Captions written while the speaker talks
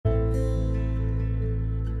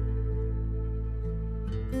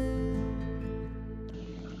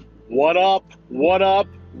What up? What up?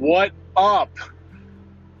 What up?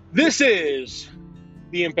 This is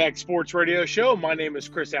the Impact Sports Radio Show. My name is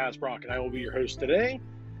Chris Asbrock, and I will be your host today.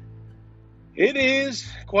 It is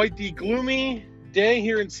quite the gloomy day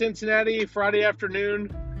here in Cincinnati, Friday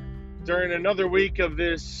afternoon, during another week of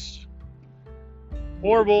this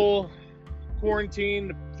horrible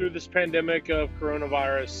quarantine through this pandemic of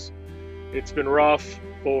coronavirus. It's been rough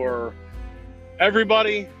for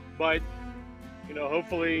everybody, but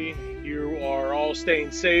hopefully you are all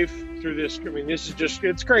staying safe through this. I mean,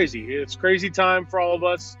 it's crazy. It's crazy time for all of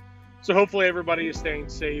us. So hopefully everybody is staying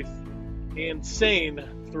safe and sane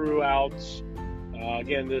throughout,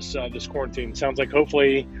 this quarantine. Sounds like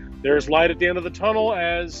hopefully there's light at the end of the tunnel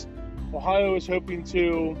as Ohio is hoping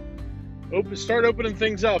to start opening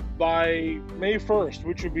things up by May 1st,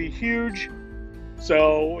 which would be huge.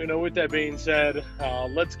 So, with that being said,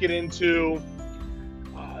 let's get into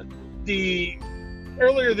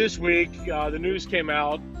earlier this week, the news came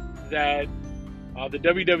out that the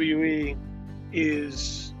WWE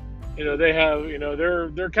is, they have,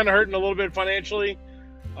 they're kind of hurting a little bit financially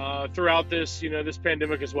throughout this, this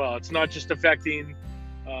pandemic as well. It's not just affecting,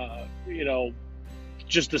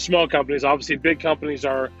 just the small companies. Obviously, big companies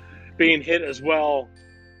are being hit as well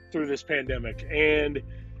through this pandemic. And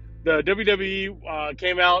the WWE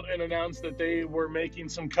came out and announced that they were making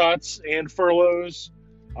some cuts and furloughs.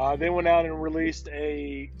 They went out and released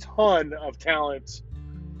a ton of talent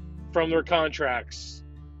from their contracts.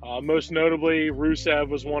 Most notably, Rusev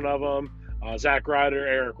was one of them. Zack Ryder,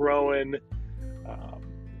 Eric Rowan.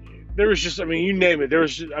 There was just, you name it. There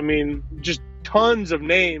was, just tons of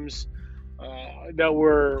names that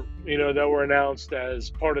were announced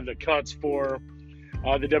as part of the cuts for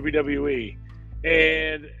the WWE.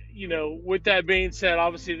 And with that being said,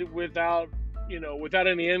 obviously without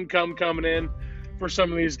any income coming in for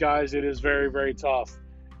some of these guys, it is very, very tough.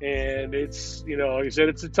 And it's, like I said,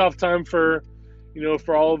 it's a tough time for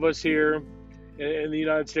all of us here in the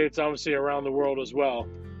United States, obviously around the world as well.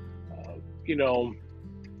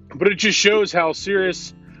 But it just shows how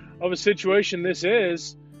serious of a situation this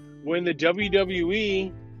is when the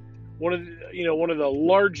WWE, one of the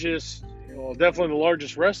largest, definitely the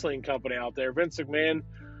largest wrestling company out there, Vince McMahon,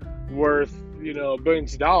 worth,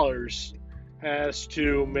 billions of dollars, has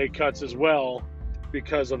to make cuts as well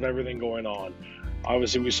because of everything going on.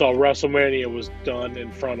 Obviously, we saw WrestleMania was done in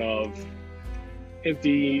front of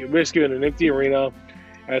basically in an empty arena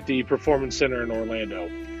at the Performance Center in Orlando.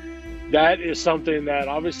 That is something that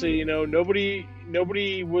obviously, nobody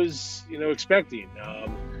was, expecting.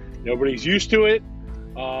 Nobody's used to it.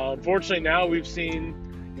 Unfortunately, now we've seen,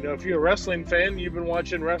 if you're a wrestling fan, you've been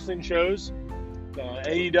watching wrestling shows,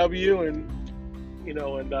 AEW and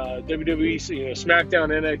WWE, SmackDown,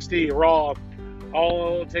 NXT, Raw,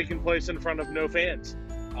 all taking place in front of no fans.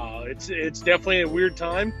 It's definitely a weird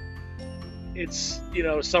time. It's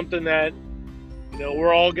something that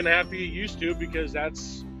we're all gonna have to get used to, because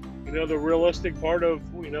that's the realistic part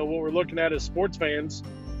of what we're looking at as sports fans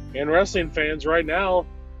and wrestling fans right now.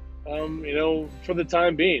 For the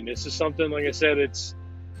time being, this is something, like I said, it's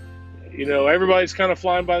everybody's kind of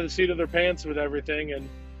flying by the seat of their pants with everything, and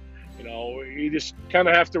you just kind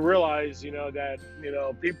of have to realize that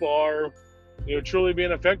people are truly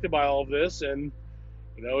being affected by all of this. And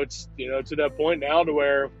it's to that point now to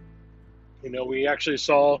where we actually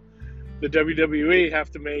saw the WWE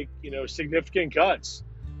have to make significant cuts.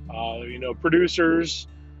 Producers,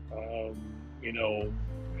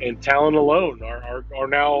 and talent alone are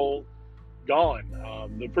now gone.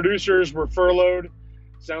 The producers were furloughed.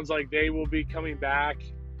 Sounds like they will be coming back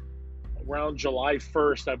around July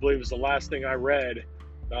 1st, I believe is the last thing I read.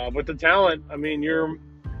 But the talent,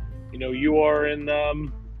 you are in,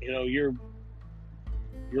 you're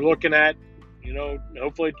looking at,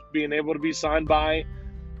 hopefully being able to be signed by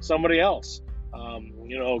somebody else.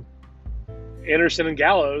 Anderson and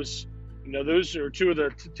Gallows, those are two of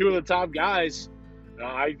the top guys.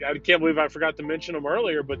 I can't believe I forgot to mention them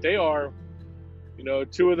earlier, but they are,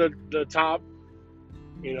 two of the top,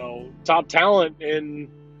 top talent in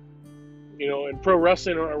pro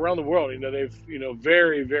wrestling around the world. They've,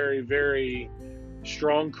 very, very, very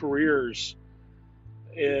strong careers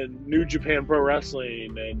in New Japan Pro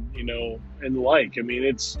Wrestling and and the like.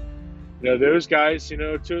 It's those guys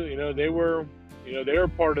too, they were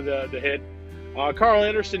part of the hit. Carl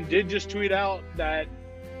Anderson did just tweet out that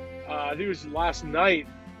I think it was last night,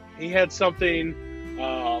 he had something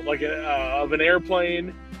like of an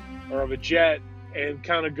airplane or of a jet and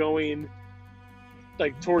kind of going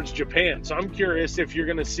like towards Japan. So I'm curious if you're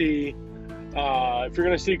going to see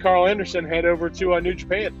Carl Anderson head over to New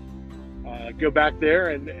Japan. go back there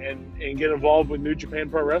and get involved with New Japan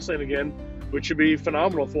Pro Wrestling again, which would be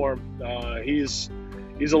phenomenal for him. He's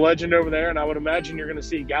a legend over there, and I would imagine you're going to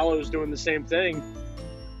see Gallows doing the same thing.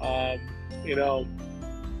 You know,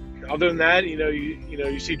 other than that,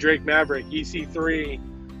 you see Drake Maverick, EC3,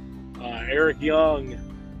 Eric Young,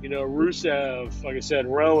 Rusev, like I said,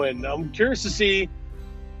 Rowan. I'm curious to see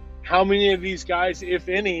how many of these guys, if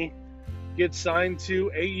any, get signed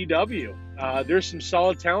to AEW. There's some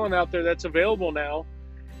solid talent out there that's available now.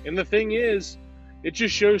 And the thing is, it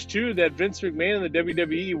just shows too that Vince McMahon and the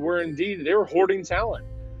WWE they were hoarding talent.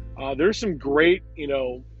 There's some great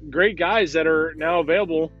guys that are now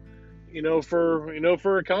available,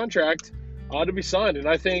 for a contract to be signed. And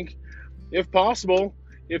I think, if possible,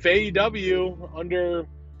 if AEW under,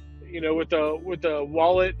 with the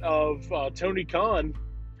wallet of Tony Khan,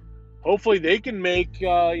 hopefully they can make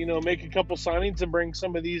a couple signings and bring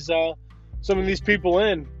some of these people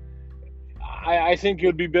in. I think it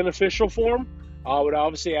would be beneficial for them. Would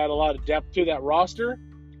obviously add a lot of depth to that roster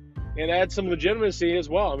and add some legitimacy as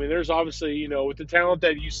well. I mean, there's obviously, with the talent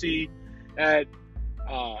that you see at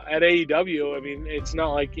AEW, I mean, it's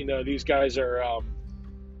not like, these guys are,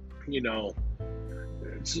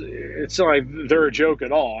 it's not like they're a joke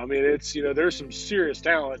at all. I mean, it's, there's some serious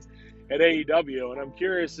talent at AEW, and I'm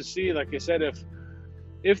curious to see, like I said,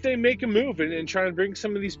 if they make a move and try and bring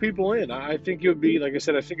some of these people in. I think it would be, like I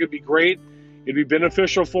said, I think it would be great. It'd be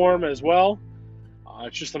beneficial for them as well.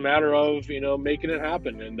 It's just a matter of, making it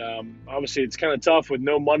happen. And obviously it's kind of tough with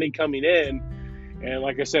no money coming in. And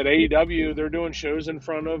like I said, AEW, they're doing shows in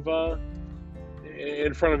front of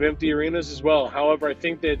empty arenas as well. However, I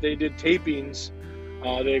think that they did tapings.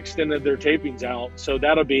 They extended their tapings out. So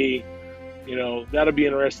that'll be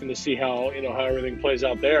interesting to see how everything plays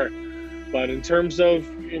out there. But in terms of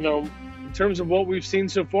what we've seen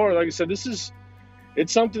so far, like I said, this is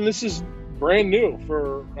brand new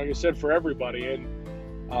for, like I said, for everybody. And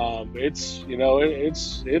it's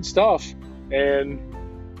tough, and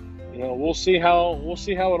we'll see how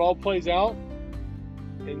it all plays out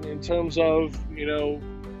in terms of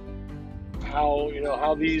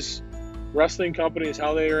how these wrestling companies,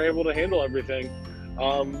 how they are able to handle everything.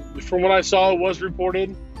 From what I saw, it was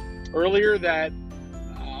reported earlier that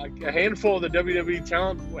a handful of the WWE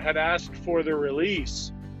talent had asked for their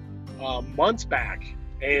release months back,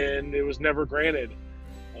 and it was never granted.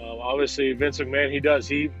 Obviously, Vince McMahon, he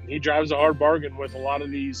drives a hard bargain with a lot of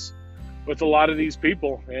these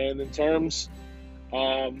people, and in terms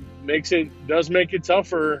make it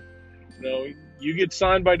tougher. You get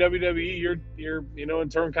signed by WWE, you're in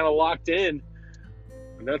turn kind of locked in,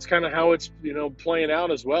 and that's kind of how it's playing out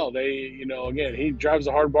as well. They again, he drives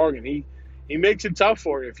a hard bargain. He makes it tough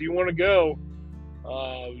for you. If you want to go,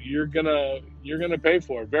 you're gonna pay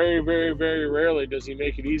for it. Very, very, very rarely does he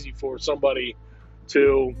make it easy for somebody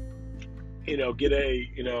to get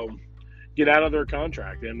out of their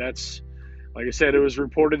contract. And that's, like I said, it was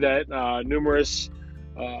reported that numerous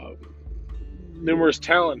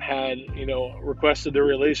talent had requested their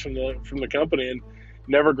release from the company and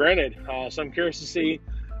never granted. So I'm curious to see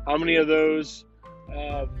how many of those,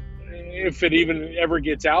 if it even ever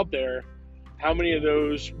gets out there, how many of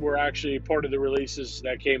those were actually part of the releases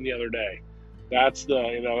that came the other day. That's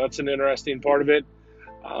that's an interesting part of it.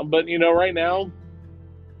 But right now,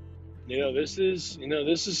 this is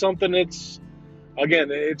something that's,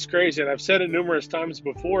 again, it's crazy, and I've said it numerous times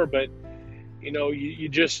before, but you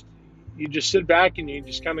just sit back and you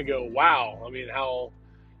just kind of go, wow. I mean, how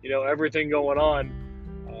everything going on.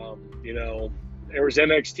 There was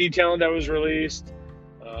NXT talent that was released.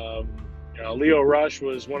 Leo Rush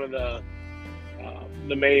was one of the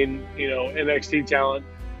main NXT talent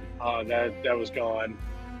that was gone.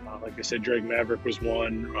 Like I said, Drake Maverick was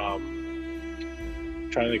one.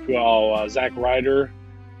 Trying to think, Zack Ryder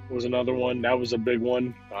was another one. That was a big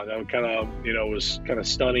one. That kind of was kind of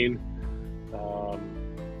stunning.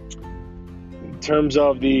 In terms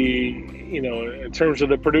of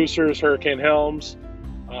the producers, Hurricane Helms,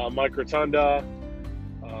 Mike Rotunda,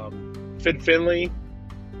 Fit Finley,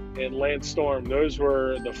 and Lance Storm. Those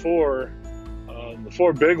were the four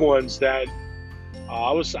big ones that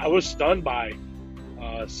I was stunned by,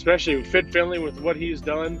 especially with Fit Finley, with what he's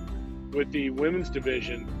done with the women's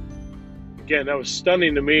division. Again, that was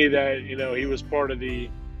stunning to me that he was part of the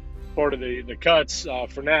cuts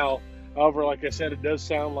for now. However, like I said, it does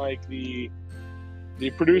sound like the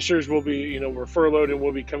producers will be were furloughed and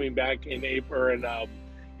will be coming back in April or in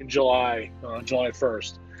July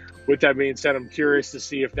 1st. With that being said, I'm curious to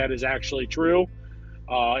see if that is actually true,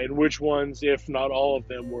 and which ones, if not all of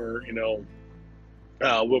them, were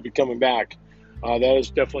will be coming back. That is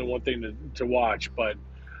definitely one thing to watch. But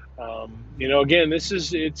Again,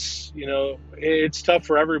 it's tough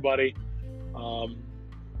for everybody. Um,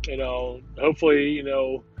 Hopefully,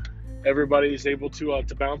 everybody's able to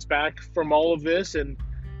bounce back from all of this and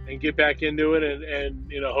get back into it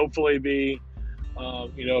and hopefully be,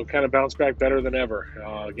 kind of bounce back better than ever.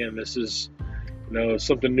 Again, this is,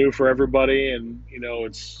 something new for everybody, and,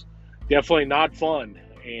 it's definitely not fun.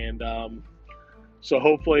 And, so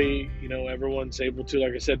hopefully, everyone's able to,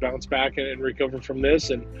 like I said, bounce back and recover from this.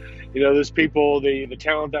 And, those people, the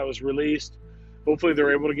talent that was released, hopefully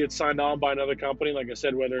they're able to get signed on by another company. Like I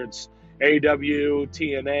said, whether it's AEW,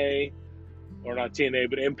 TNA, or not TNA,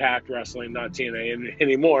 but Impact Wrestling, not TNA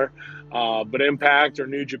anymore, but Impact or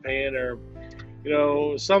New Japan or,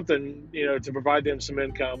 something, to provide them some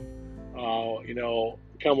income,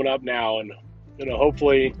 coming up now. And,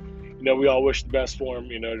 hopefully, we all wish the best for them,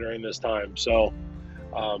 during this time. So,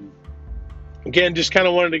 again, just kind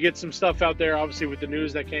of wanted to get some stuff out there. Obviously, with the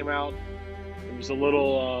news that came out, it was a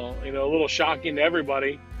little shocking to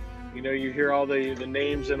everybody. You hear all the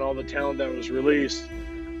names and all the talent that was released.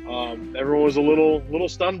 Everyone was a little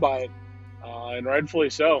stunned by it, and rightfully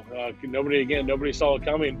so. Nobody saw it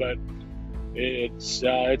coming, but it's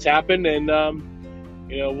happened, and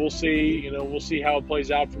we'll see how it plays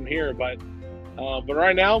out from here. But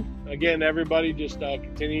right now, again, everybody just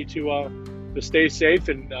continue to stay safe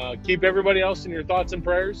and keep everybody else in your thoughts and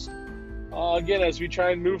prayers. Again, as we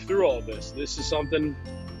try and move through all of this, this is something.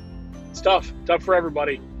 It's tough for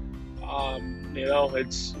everybody.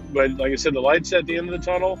 But like I said, the light's at the end of the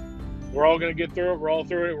tunnel. We're all going to get through it. We're all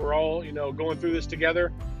through it. We're all, going through this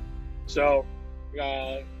together. So,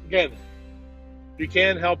 again, if you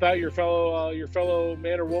can help out your fellow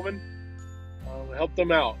man or woman, help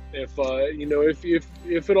them out. If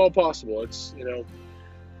at all possible. It's,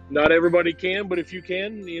 not everybody can, but if you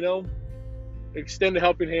can, extend a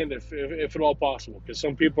helping hand if at all possible. Because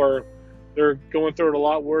some people they're going through it a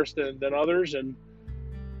lot worse than others, and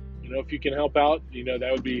if you can help out,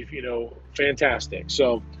 that would be, fantastic.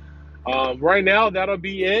 So, right now, that'll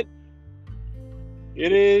be it.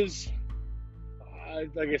 It is,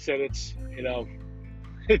 like I said, it's,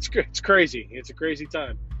 it's crazy. It's a crazy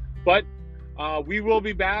time. But we will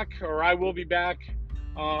be back, or I will be back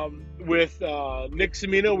with Nick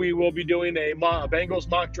Semino. We will be doing a Bengals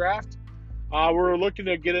mock draft. We're looking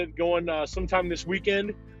to get it going sometime this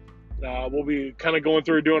weekend. We'll be kind of going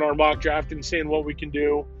through doing our mock draft and seeing what we can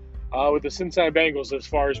do with the Cincinnati Bengals as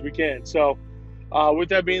far as we can. So, with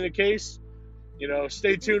that being the case,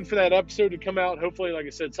 stay tuned for that episode to come out. Hopefully, like I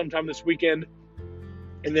said, sometime this weekend.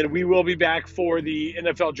 And then we will be back for the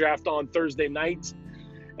NFL draft on Thursday night.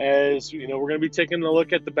 As we're going to be taking a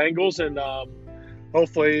look at the Bengals and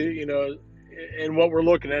hopefully, and what we're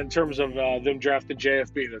looking at in terms of them drafting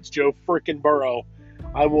JFB. That's Joe frickin' Burrow.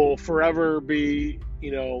 I will forever be,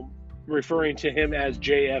 referring to him as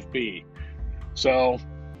JFB. So,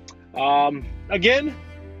 again,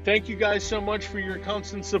 thank you guys so much for your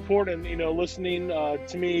constant support and, listening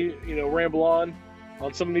to me, ramble on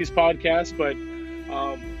some of these podcasts. But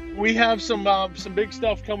we have some big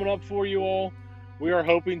stuff coming up for you all. We are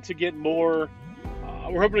hoping to get more.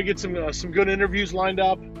 We're hoping to get some good interviews lined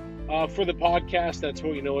up for the podcast. That's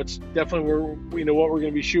what it's definitely what we're going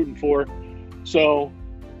to be shooting for. So,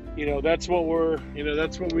 that's what we're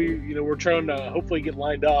trying to hopefully get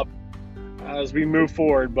lined up as we move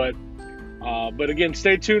forward. But again,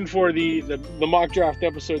 stay tuned for the mock draft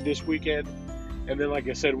episode this weekend, and then, like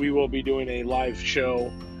I said, we will be doing a live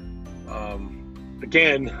show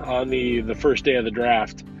again on the first day of the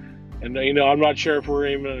draft. And, I'm not sure if we're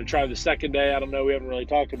even going to try the second day. I don't know. We haven't really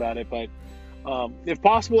talked about it. But if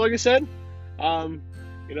possible, like I said,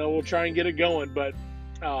 we'll try and get it going. But,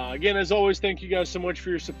 again, as always, thank you guys so much for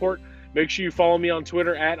your support. Make sure you follow me on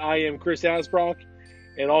Twitter at I am Chris Asbrock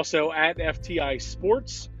and also at FTI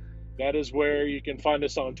Sports. That is where you can find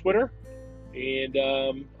us on Twitter. And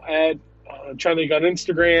I'm trying to think on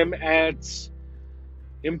Instagram at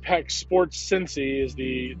Impact Sports Cincy is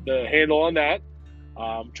the handle on that.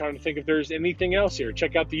 I'm trying to think if there's anything else here.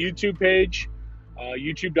 Check out the YouTube page,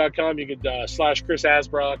 youtube.com. You could / Chris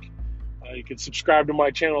Asbrock. You can subscribe to my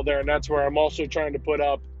channel there, and that's where I'm also trying to put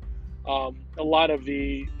up a lot of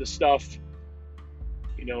the stuff,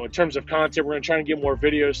 in terms of content. We're going to try and get more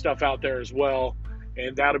video stuff out there as well,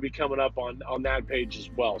 and that'll be coming up on that page as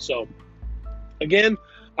well. So, again,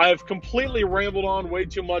 I've completely rambled on way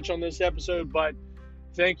too much on this episode, but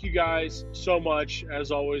thank you guys so much,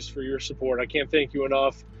 as always, for your support. I can't thank you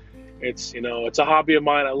enough. It's a hobby of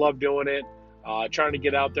mine. I love doing it. Trying to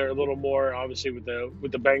get out there a little more, obviously, with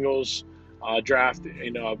the Bengals draft.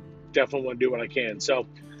 I definitely want to do what I can. So,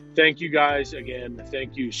 thank you guys again.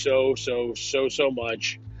 Thank you so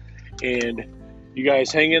much. And you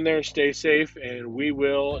guys hang in there, stay safe, and we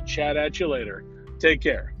will chat at you later. Take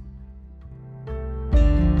care.